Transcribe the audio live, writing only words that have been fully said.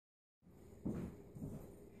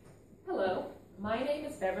My name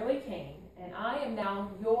is Beverly Kain, and I am now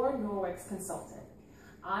your Norwex consultant.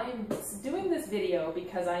 I am doing this video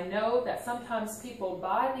because I know that sometimes people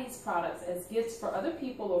buy these products as gifts for other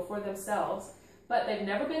people or for themselves, but they've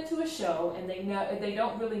never been to a show and they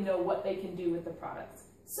don't really know what they can do with the products.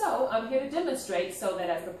 So I'm here to demonstrate so that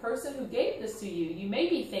as the person who gave this to you, you may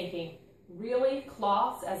be thinking, really,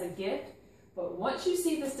 cloths as a gift? But once you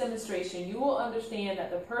see this demonstration, you will understand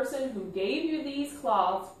that the person who gave you these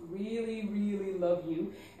cloths really, really love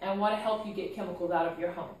you and want to help you get chemicals out of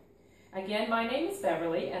your home. Again, my name is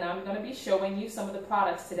Beverly, and I'm going to be showing you some of the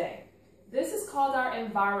products today. This is called our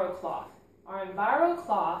Enviro cloth. Our Enviro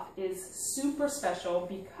cloth is super special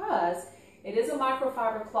because it is a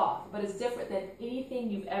microfiber cloth, but it's different than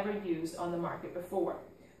anything you've ever used on the market before.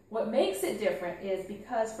 What makes it different is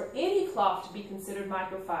because for any cloth to be considered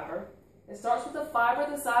microfiber, it starts with a fiber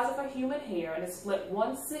the size of a human hair and is split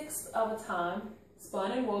 1/6 of a time,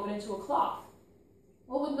 spun and woven into a cloth.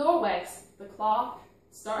 Well, with Norwex, the cloth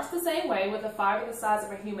starts the same way with a fiber the size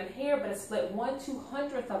of a human hair, but it's split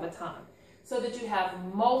 1/200th of a time, so that you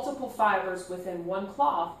have multiple fibers within one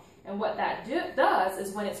cloth. And what that does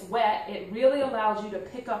is when it's wet, it really allows you to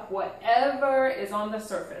pick up whatever is on the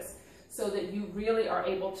surface, so that you really are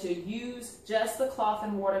able to use just the cloth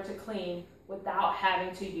and water to clean without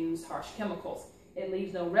having to use harsh chemicals. It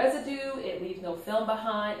leaves no residue, it leaves no film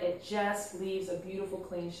behind, it just leaves a beautiful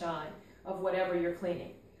clean shine of whatever you're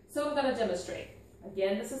cleaning. So I'm going to demonstrate.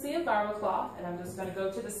 Again, this is the Enviro cloth, and I'm just going to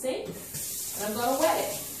go to the sink and I'm going to wet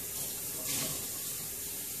it.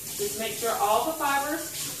 Just make sure all the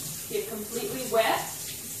fibers get completely wet.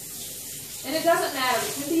 And it doesn't matter,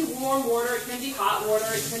 it can be warm water, it can be hot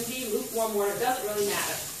water, it can be lukewarm water, it doesn't really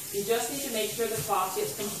matter. You just need to make sure the cloth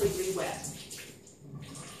gets completely wet.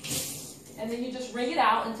 And then you just wring it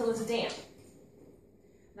out until it's damp.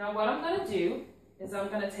 Now what I'm going to do is I'm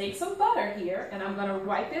going to take some butter here and I'm going to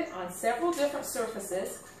wipe it on several different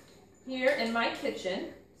surfaces here in my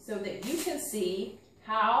kitchen so that you can see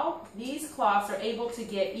how these cloths are able to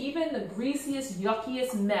get even the greasiest,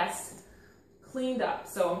 yuckiest mess cleaned up.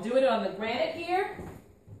 So I'm doing it on the granite here.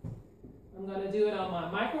 I'm going to do it on my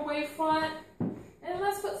microwave front. And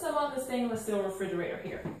let's put some on the stainless steel refrigerator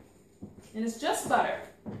here. And it's just butter.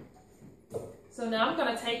 So now I'm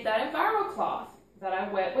going to take that Enviro cloth that I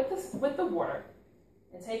wet with the water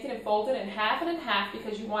and take it and fold it in half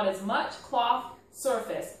because you want as much cloth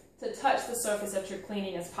surface to touch the surface that you're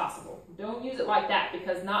cleaning as possible. Don't use it like that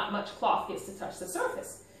because not much cloth gets to touch the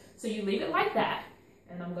surface. So you leave it like that,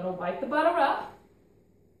 and I'm going to wipe the butter up.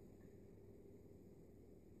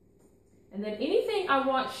 And then anything I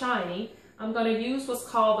want shiny, I'm going to use what's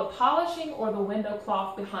called the polishing or the window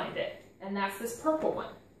cloth behind it, and that's this purple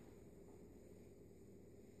one.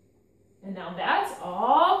 And now that's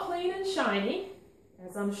all clean and shiny,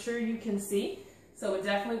 as I'm sure you can see. So it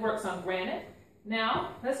definitely works on granite.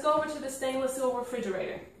 Now, let's go over to the stainless steel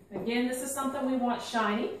refrigerator. Again, this is something we want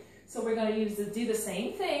shiny, so we're going to do the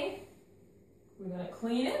same thing. We're going to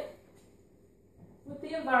clean it with the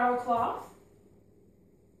Enviro cloth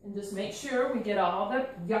and just make sure we get all the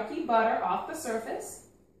yucky butter off the surface.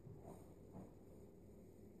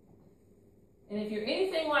 And if you're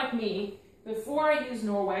anything like me, before I used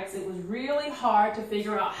Norwex, it was really hard to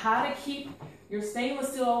figure out how to keep your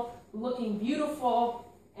stainless steel looking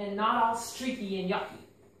beautiful and not all streaky and yucky.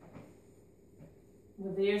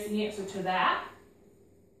 Well, there's the answer to that.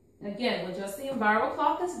 Again, with just the Enviro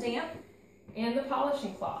cloth that's damp and the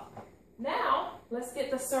polishing cloth. Now, let's get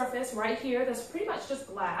the surface right here that's pretty much just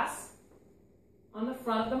glass on the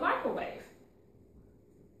front of the microwave.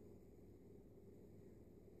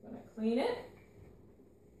 I'm going to clean it.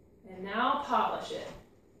 And now polish it.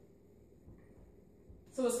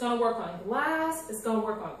 So it's going to work on glass, it's going to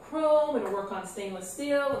work on chrome, it'll work on stainless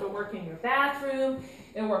steel, it'll work in your bathroom,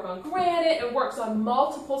 it'll work on granite, it works on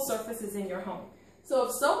multiple surfaces in your home. So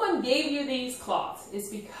if someone gave you these cloths, it's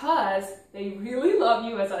because they really love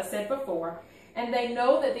you, as I said before, and they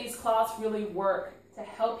know that these cloths really work to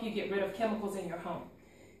help you get rid of chemicals in your home.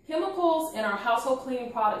 Chemicals in our household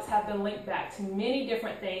cleaning products have been linked back to many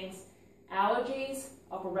different things: allergies,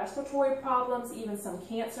 upper respiratory problems, even some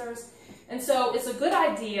cancers. And so it's a good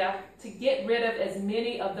idea to get rid of as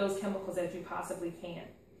many of those chemicals as you possibly can.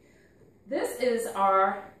 This is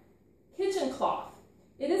our kitchen cloth.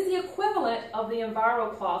 It is the equivalent of the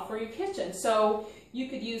Enviro cloth for your kitchen. So you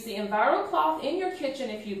could use the Enviro cloth in your kitchen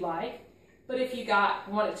if you'd like, but if you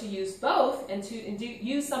wanted to use both and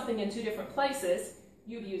use something in two different places,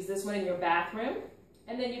 you'd use this one in your bathroom,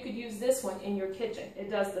 and then you could use this one in your kitchen. It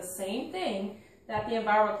does the same thing that the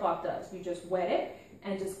Enviro cloth does. You just wet it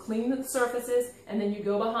and just clean the surfaces, and then you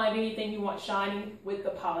go behind anything you want shiny with the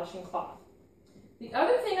polishing cloth. The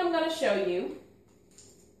other thing I'm going to show you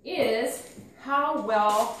is how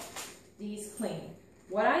well these clean.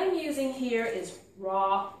 What I am using here is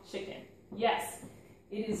raw chicken. Yes,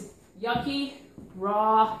 it is yucky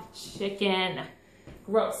raw chicken.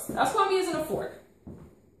 Gross. That's why I'm using a fork.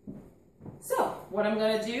 So what I'm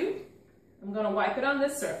going to do, I'm going to wipe it on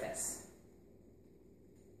this surface.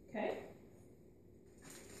 Okay.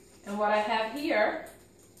 And what I have here,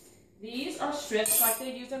 these are strips like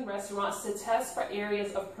they use in restaurants to test for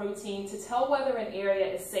areas of protein to tell whether an area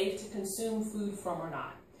is safe to consume food from or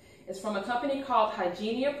not. It's from a company called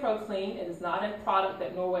Hygienia ProClean. It is not a product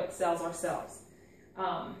that Norwex sells ourselves.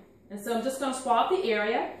 And so I'm just going to swab the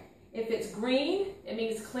area. If it's green, it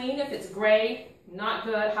means clean. If it's gray, not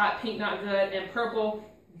good. Hot pink, not good. And purple,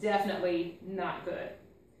 definitely not good.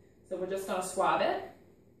 So we're just going to swab it.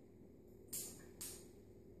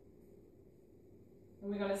 And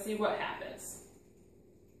we're going to see what happens.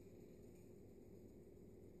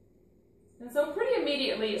 And so pretty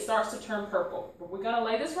immediately it starts to turn purple. But we're going to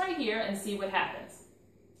lay this right here and see what happens.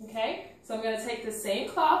 Okay? So I'm going to take the same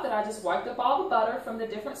cloth that I just wiped up all the butter from the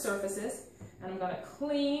different surfaces, and I'm going to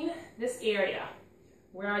clean this area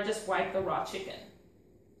where I just wiped the raw chicken.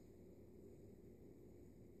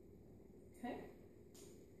 Okay?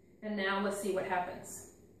 And now let's see what happens.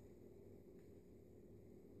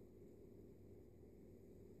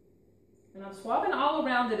 And I'm swabbing all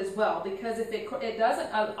around it as well, because if it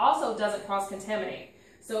doesn't, also doesn't cross-contaminate.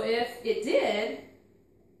 So if it did,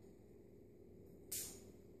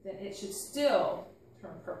 then it should still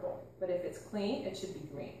turn purple. But if it's clean, it should be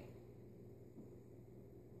green.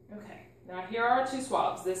 Okay, now here are our two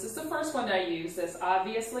swabs. This is the first one that I used. That's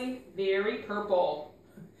obviously very purple.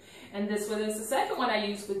 And this one is the second one I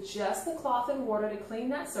used with just the cloth and water to clean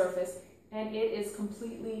that surface, and it is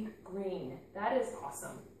completely green. That is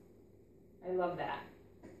awesome. I love that.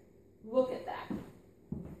 Look at that.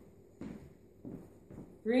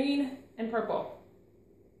 Green and purple.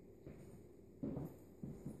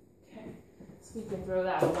 Okay, so we can throw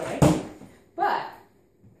that away. But,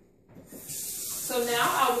 so now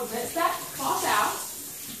I will rinse that cloth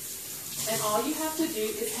out, and all you have to do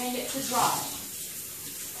is hang it to dry.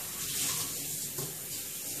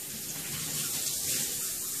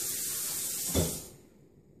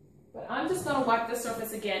 I'm just going to wipe the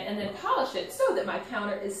surface again and then polish it so that my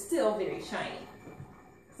counter is still very shiny,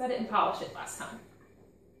 because I didn't polish it last time.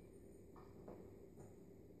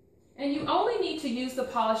 And you only need to use the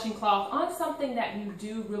polishing cloth on something that you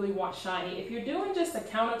do really want shiny. If you're doing just a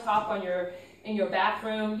countertop in your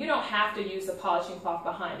bathroom, you don't have to use the polishing cloth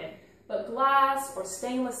behind it. But glass or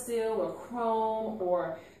stainless steel or chrome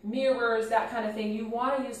or mirrors, that kind of thing, you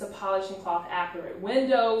want to use the polishing cloth after it.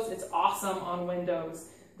 Windows, it's awesome on windows.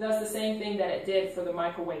 Does the same thing that it did for the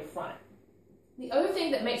microwave front. The other thing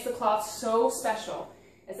that makes the cloth so special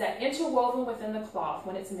is that interwoven within the cloth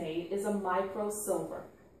when it's made is a micro silver.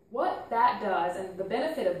 What that does, and the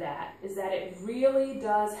benefit of that, is that it really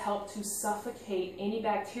does help to suffocate any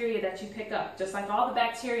bacteria that you pick up. Just like all the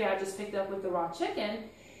bacteria I just picked up with the raw chicken,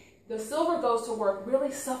 the silver goes to work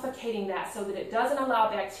really suffocating that so that it doesn't allow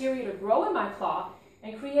bacteria to grow in my cloth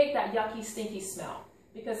and create that yucky, stinky smell.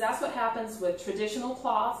 Because that's what happens with traditional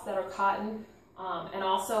cloths that are cotton and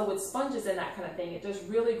also with sponges and that kind of thing. It just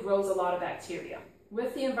really grows a lot of bacteria.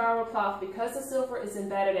 With the Enviro cloth, because the silver is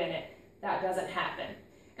embedded in it, that doesn't happen.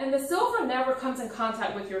 And the silver never comes in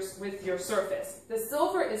contact with your surface. The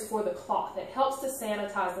silver is for the cloth. It helps to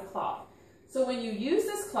sanitize the cloth. So when you use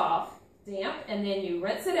this cloth, damp, and then you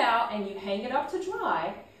rinse it out and you hang it up to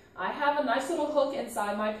dry, I have a nice little hook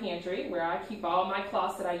inside my pantry where I keep all my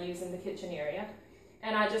cloths that I use in the kitchen area.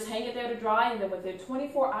 And I just hang it there to dry, and then within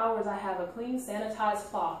 24 hours, I have a clean, sanitized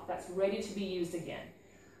cloth that's ready to be used again.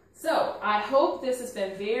 So I hope this has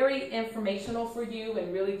been very informational for you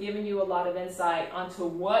and really giving you a lot of insight onto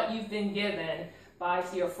what you've been given by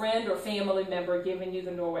your friend or family member giving you the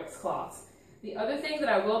Norwex cloths. The other thing that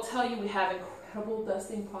I will tell you, we have incredible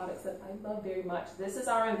dusting products that I love very much. This is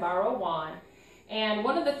our Enviro wand. And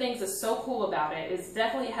one of the things that's so cool about it is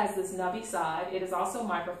definitely it has this nubby side. It is also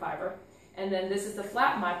microfiber. And then this is the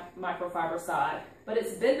flat microfiber side, but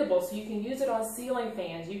it's bendable, so you can use it on ceiling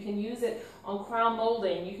fans, you can use it on crown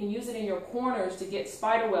molding, you can use it in your corners to get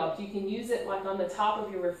spider webs, you can use it like on the top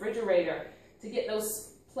of your refrigerator to get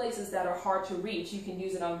those places that are hard to reach, you can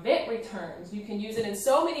use it on vent returns, you can use it in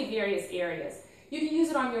so many various areas. You can use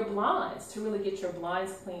it on your blinds to really get your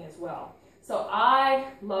blinds clean as well. So I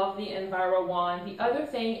love the Enviro wand. The other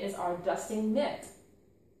thing is our dusting mitt.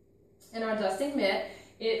 And our dusting mitt,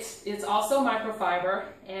 it's also microfiber,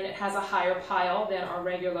 and it has a higher pile than our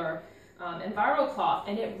regular EnviroCloth,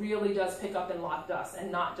 and it really does pick up and lock dust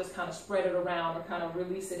and not just kind of spread it around or kind of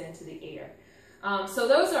release it into the air. So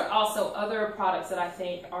those are also other products that I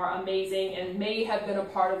think are amazing and may have been a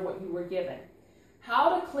part of what you were given.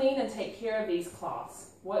 How to clean and take care of these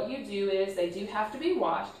cloths. What you do is they do have to be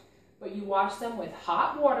washed, but you wash them with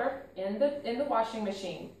hot water in the washing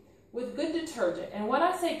machine with good detergent. And when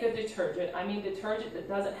I say good detergent, I mean detergent that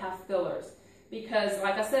doesn't have fillers. Because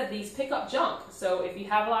like I said, these pick up junk. So if you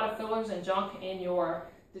have a lot of fillers and junk in your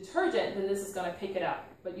detergent, then this is going to pick it up.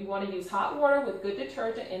 But you want to use hot water with good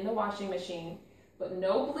detergent in the washing machine, but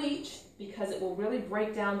no bleach because it will really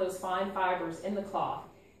break down those fine fibers in the cloth,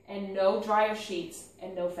 and no dryer sheets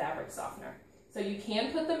and no fabric softener. So you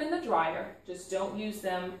can put them in the dryer, just don't use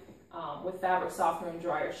them with fabric softener and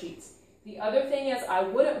dryer sheets. The other thing is I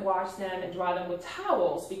wouldn't wash them and dry them with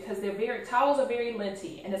towels because towels are very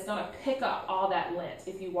linty and it's going to pick up all that lint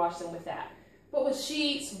if you wash them with that. But with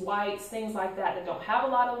sheets, whites, things like that don't have a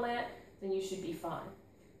lot of lint, then you should be fine.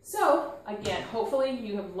 So again, hopefully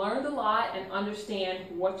you have learned a lot and understand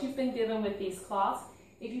what you've been given with these cloths.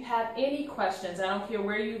 If you have any questions, I don't care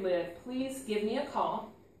where you live, please give me a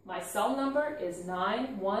call. My cell number is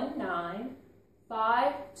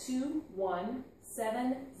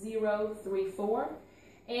 919-521-7034.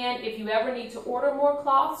 And if you ever need to order more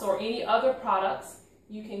cloths or any other products,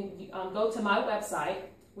 you can go to my website,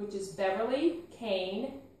 which is Beverly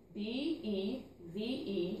Kain,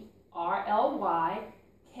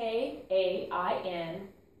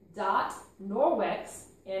 BEVERLYKAIN.Norwex,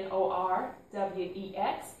 NORWEX.biz,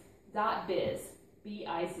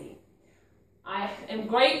 B-I-Z. I am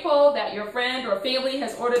grateful that your friend or family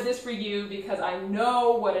has ordered this for you because I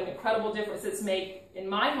know what an incredible difference it's made in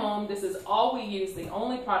my home. This is all we use, the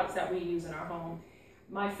only products that we use in our home.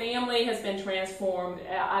 My family has been transformed.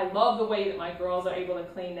 I love the way that my girls are able to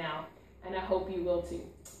clean now, and I hope you will too.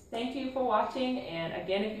 Thank you for watching, and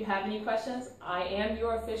again, if you have any questions, I am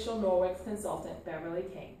your official Norwex consultant, Beverly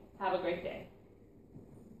Kain. Have a great day.